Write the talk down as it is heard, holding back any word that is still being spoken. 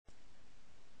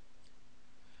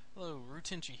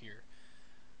Brutinci here.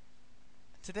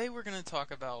 Today we're going to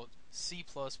talk about C++,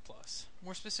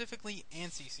 more specifically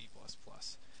ANSI C++,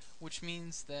 which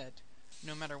means that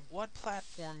no matter what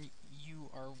platform you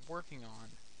are working on,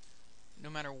 no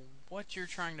matter what you're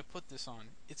trying to put this on,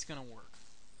 it's going to work.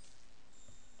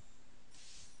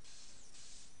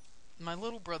 My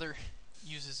little brother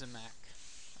uses a Mac.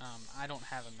 I don't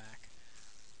have a Mac.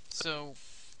 So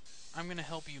I'm going to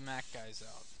help you Mac guys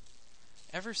out.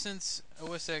 Ever since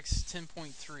OS X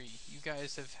 10.3, you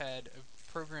guys have had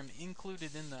a program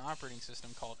included in the operating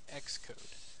system called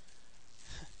xCode.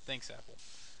 Thanks, Apple.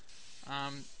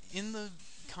 In the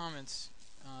comments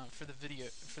for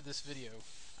this video,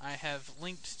 I have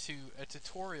linked to a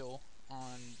tutorial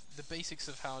on the basics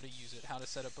of how to use it, how to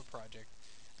set up a project,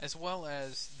 as well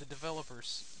as the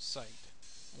developer's site,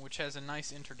 which has a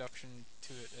nice introduction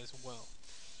to it as well.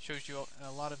 Shows you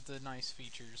a lot of the nice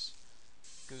features.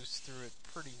 Goes through it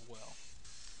pretty well.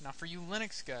 Now for you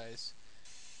Linux guys,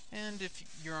 and if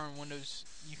you're on Windows,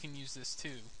 you can use this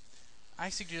too. I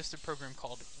suggest a program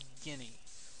called Geany.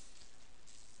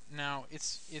 Now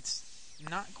it's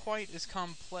not quite as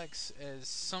complex as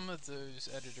some of those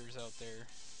editors out there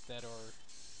that are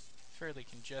fairly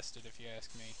congested, if you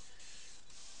ask me.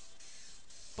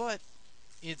 But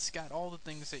it's got all the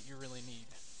things that you really need,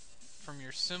 from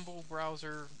your symbol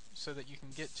browser so that you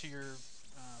can get to your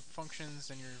functions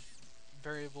and your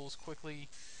variables quickly,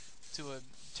 to a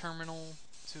terminal,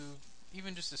 to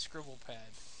even just a scribble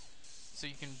pad so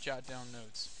you can jot down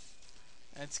notes.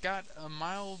 And it's got a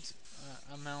mild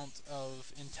amount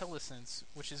of IntelliSense,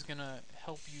 which is going to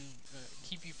help you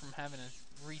keep you from having to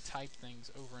retype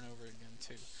things over and over again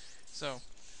too. So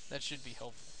that should be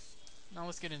helpful. Now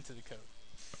let's get into the code.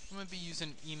 I'm going to be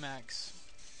using Emacs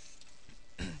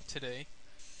today,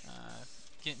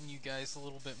 getting you guys a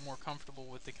little bit more comfortable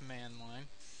with the command line.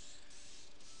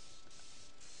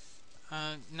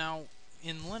 Now,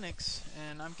 in Linux,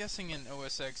 and I'm guessing in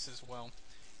OS X as well,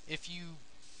 if you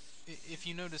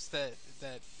notice that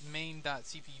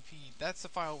main.cpp, that's the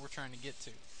file we're trying to get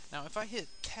to. Now, if I hit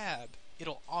tab,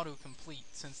 it'll auto-complete,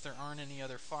 since there aren't any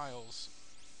other files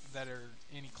that are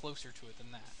any closer to it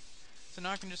than that. So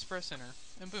now I can just press enter,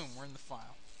 and boom, we're in the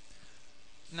file.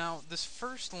 Now, this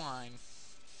first line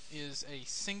is a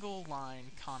single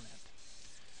line comment.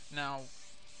 Now,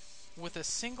 with a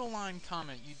single line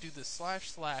comment, you do the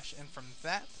 // and from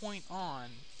that point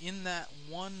on, in that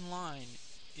one line,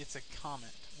 it's a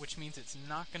comment, which means it's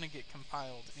not going to get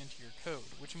compiled into your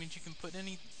code, which means you can put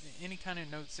any kind of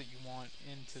notes that you want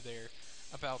into there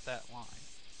about that line.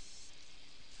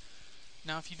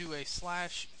 Now, if you do a /* or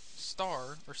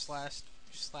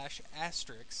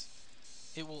 /*,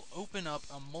 it will open up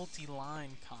a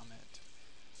multi-line comment.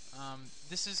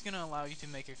 This is going to allow you to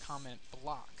make a comment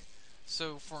block.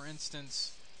 So, for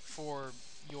instance, for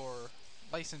your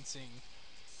licensing,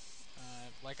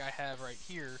 like I have right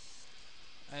here,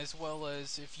 as well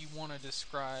as if you want to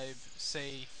describe,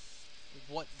 say,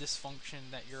 what this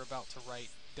function that you're about to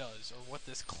write does, or what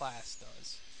this class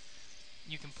does,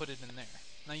 you can put it in there.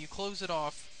 Now you close it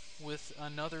off with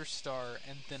another star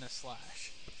and then a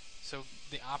slash. So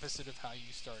the opposite of how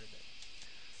you started it.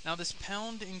 Now this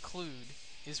 #include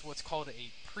is what's called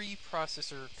a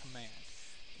Preprocessor Command.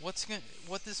 What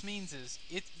this means is,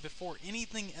 before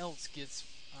anything else gets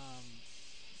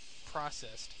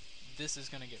processed, this is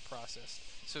going to get processed.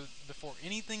 So before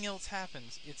anything else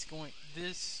happens,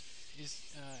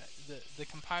 the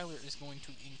compiler is going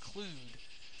to include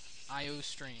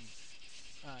IOStream.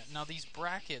 Now these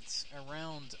brackets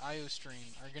around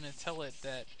IOStream are going to tell it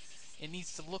that it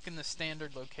needs to look in the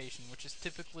standard location, which is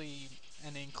typically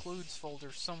an includes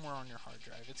folder somewhere on your hard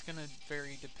drive. It's going to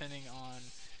vary depending on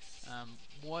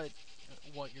what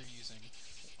you're using,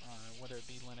 whether it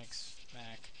be Linux,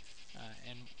 Mac,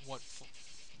 and what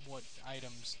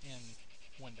items in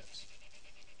Windows.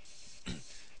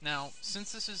 Now,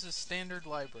 since this is a standard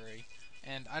library,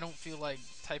 and I don't feel like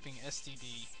typing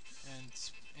std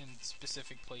in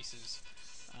specific places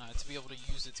to be able to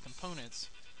use its components,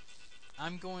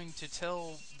 I'm going to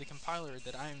tell the compiler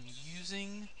that I'm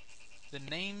using the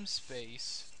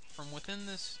namespace from within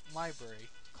this library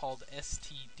called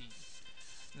std.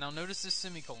 Now notice this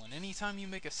semicolon. Anytime you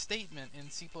make a statement in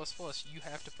C++, you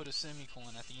have to put a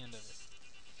semicolon at the end of it.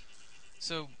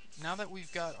 So now that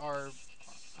we've got our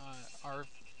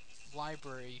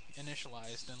library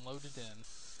initialized and loaded in,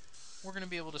 we're going to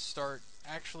be able to start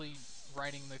actually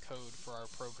writing the code for our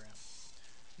program.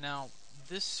 Now,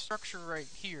 this structure right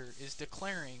here is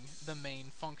declaring the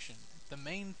main function. The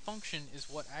main function is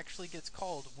what actually gets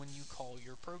called when you call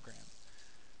your program.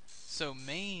 So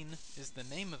main is the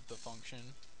name of the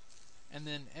function, and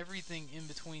then everything in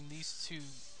between these two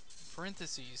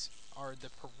parentheses are the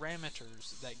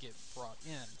parameters that get brought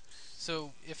in.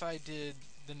 So if I did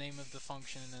the name of the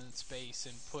function and then space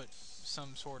and put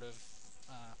some sort of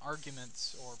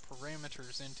arguments or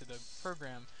parameters into the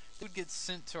program, they would get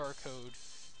sent to our code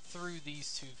through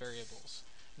these two variables.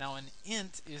 Now an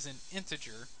int is an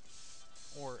integer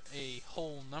or a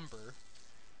whole number.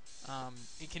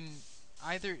 It can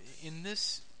either, in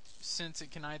this sense,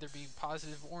 it can either be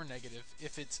positive or negative.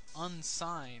 If it's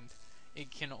unsigned,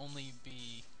 it can only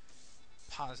be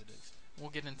positive.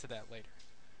 We'll get into that later.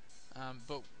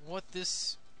 But what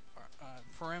this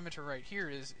parameter right here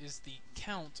is the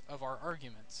count of our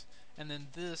arguments. And then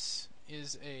this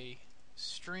is a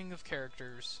string of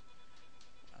characters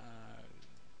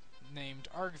named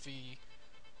argv,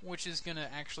 which is going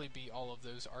to actually be all of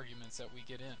those arguments that we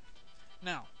get in.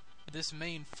 Now, this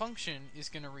main function is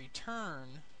going to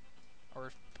return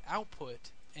or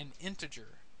output an integer.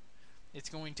 It's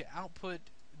going to output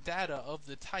data of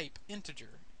the type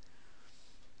integer.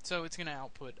 So it's going to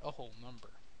output a whole number.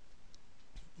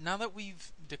 Now that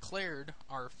we've declared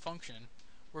our function,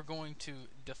 we're going to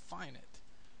define it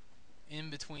in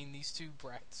between these two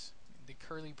brackets. The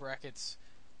curly brackets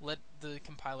let the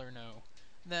compiler know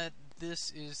that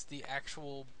this is the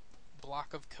actual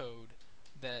block of code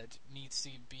that needs to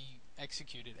be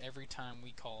executed every time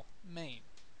we call main.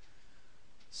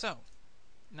 So,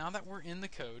 now that we're in the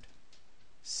code,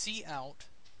 cout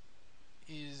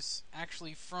is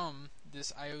actually from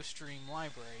this IOStream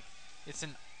library.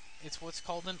 It's what's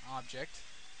called an object.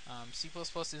 C++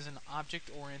 is an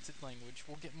object-oriented language.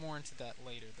 We'll get more into that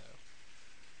later, though.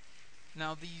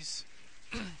 Now these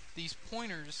these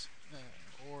pointers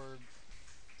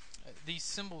these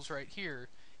symbols right here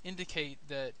indicate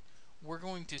that we're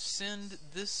going to send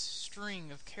this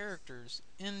string of characters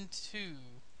into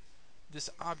this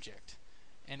object,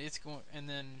 and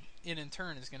then it in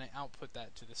turn is going to output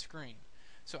that to the screen.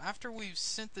 So after we've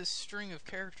sent this string of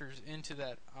characters into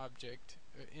that object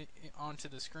onto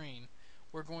the screen,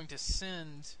 we're going to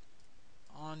send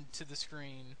onto the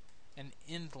screen an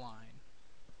end line.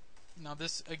 Now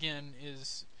this again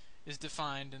is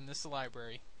defined in this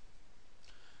library.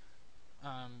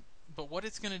 But what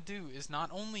it's going to do is not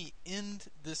only end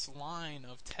this line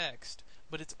of text,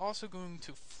 but it's also going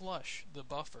to flush the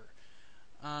buffer.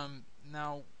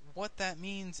 Now, what that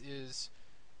means is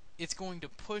it's going to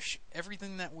push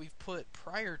everything that we've put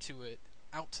prior to it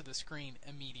out to the screen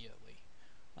immediately.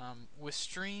 With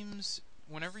streams,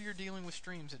 whenever you're dealing with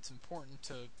streams, it's important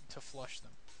to flush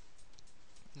them.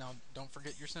 Now, don't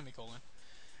forget your semicolon.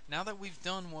 Now that we've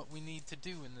done what we need to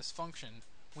do in this function,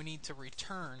 we need to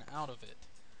return out of it.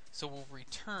 So we'll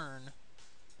return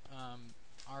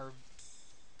our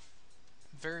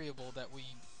variable that we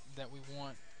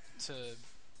want to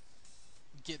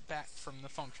get back from the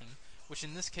function, which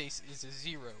in this case is a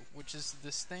 0, which is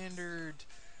the standard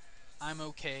I'm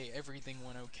okay, everything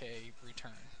went okay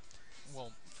return.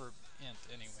 Well, for int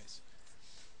anyways.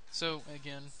 So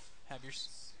again, have your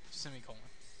semicolon.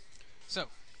 So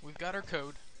we've got our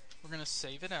code. We're going to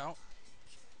save it out,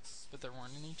 but there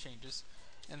weren't any changes,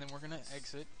 and then we're going to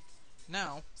exit.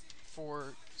 Now,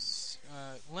 for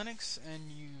Linux and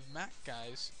you Mac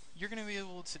guys, you're going to be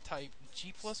able to type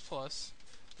G++,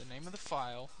 the name of the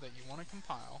file that you want to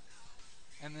compile,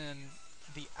 and then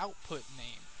the output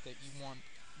name that you want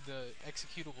the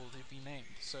executable to be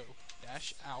named. So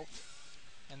 -out,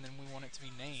 and then we want it to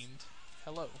be named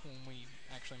hello when we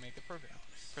actually make the program.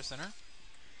 Press enter.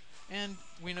 And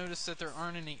we notice that there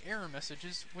aren't any error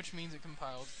messages, which means it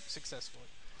compiled successfully.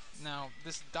 Now,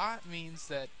 this dot means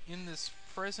that in this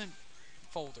present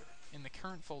folder, in the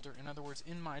current folder, in other words,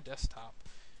 in my desktop,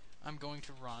 I'm going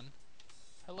to run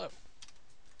hello.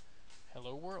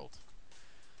 Hello world.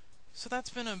 So that's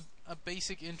been a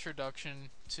basic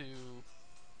introduction to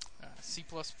C++.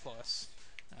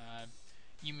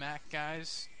 You Mac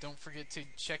guys, don't forget to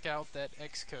check out that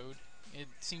xCode. It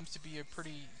seems to be a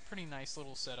pretty nice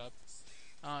little setup.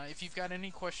 If you've got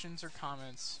any questions or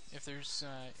comments, if there's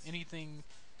anything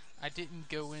I didn't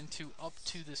go into up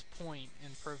to this point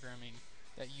in programming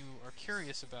that you are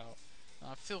curious about,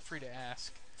 feel free to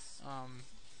ask.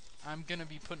 I'm going to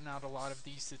be putting out a lot of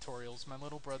these tutorials. My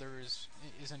little brother is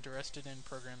interested in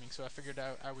programming, so I figured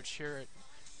I would share it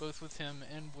both with him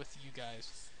and with you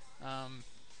guys.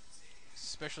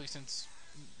 Especially since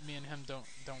me and him don't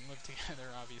live together,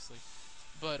 obviously.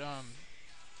 But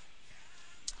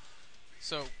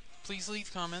so please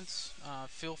leave comments.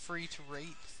 Feel free to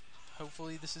rate.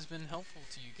 Hopefully this has been helpful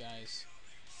to you guys.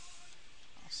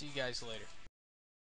 I'll see you guys later.